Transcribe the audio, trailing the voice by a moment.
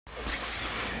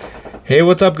Hey,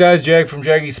 what's up, guys? Jag from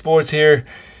Jaggy Sports here.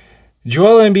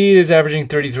 Joel Embiid is averaging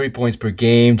 33 points per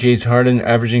game. James Harden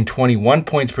averaging 21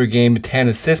 points per game, 10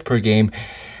 assists per game.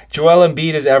 Joel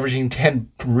Embiid is averaging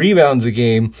 10 rebounds a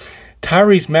game.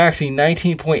 Tyrese Maxey,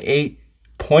 19.8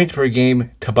 points per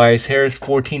game. Tobias Harris,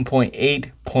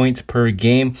 14.8 points per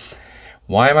game.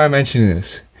 Why am I mentioning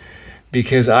this?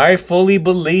 Because I fully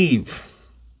believe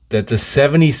that the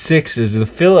 76ers, the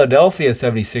Philadelphia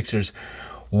 76ers,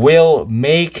 will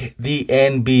make the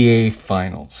NBA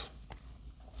Finals.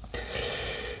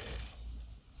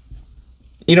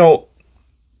 You know,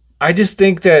 I just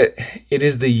think that it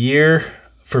is the year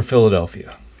for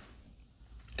Philadelphia.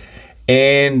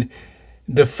 And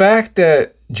the fact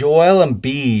that Joel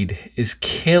Embiid is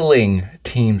killing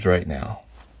teams right now,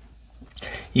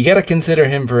 you got to consider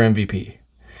him for MVP.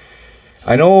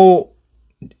 I know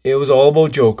it was all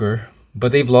about Joker,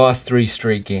 but they've lost 3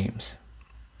 straight games.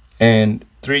 And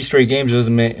 3 straight games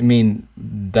doesn't mean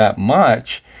that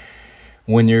much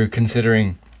when you're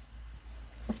considering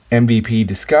MVP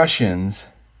discussions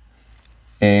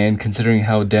and considering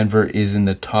how Denver is in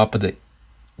the top of the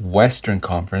Western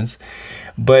Conference.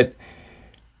 But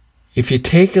if you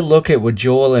take a look at what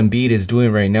Joel Embiid is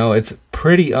doing right now, it's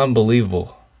pretty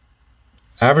unbelievable.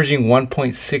 Averaging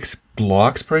 1.6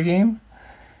 blocks per game.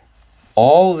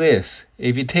 All this,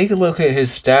 if you take a look at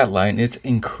his stat line, it's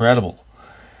incredible.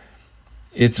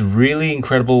 It's really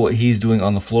incredible what he's doing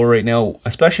on the floor right now,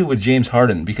 especially with James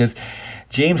Harden, because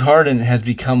James Harden has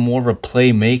become more of a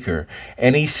playmaker,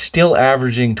 and he's still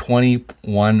averaging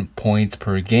 21 points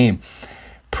per game.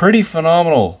 Pretty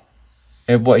phenomenal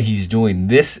at what he's doing.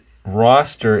 This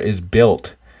roster is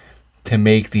built to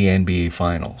make the NBA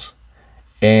Finals.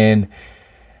 And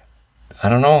I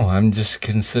don't know, I'm just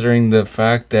considering the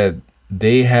fact that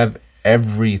they have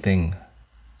everything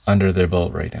under their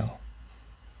belt right now.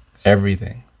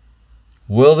 Everything.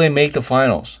 Will they make the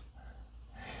finals?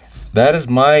 That is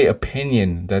my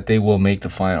opinion, that they will make the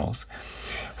finals.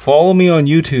 Follow me on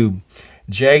YouTube,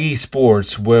 Jaggy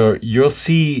Sports, where you'll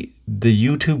see the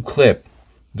YouTube clip,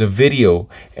 the video,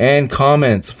 and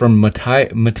comments from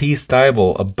Matisse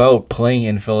Thybulle about playing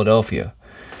in Philadelphia.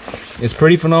 It's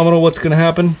pretty phenomenal what's going to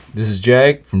happen. This is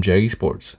Jag from Jaggy Sports.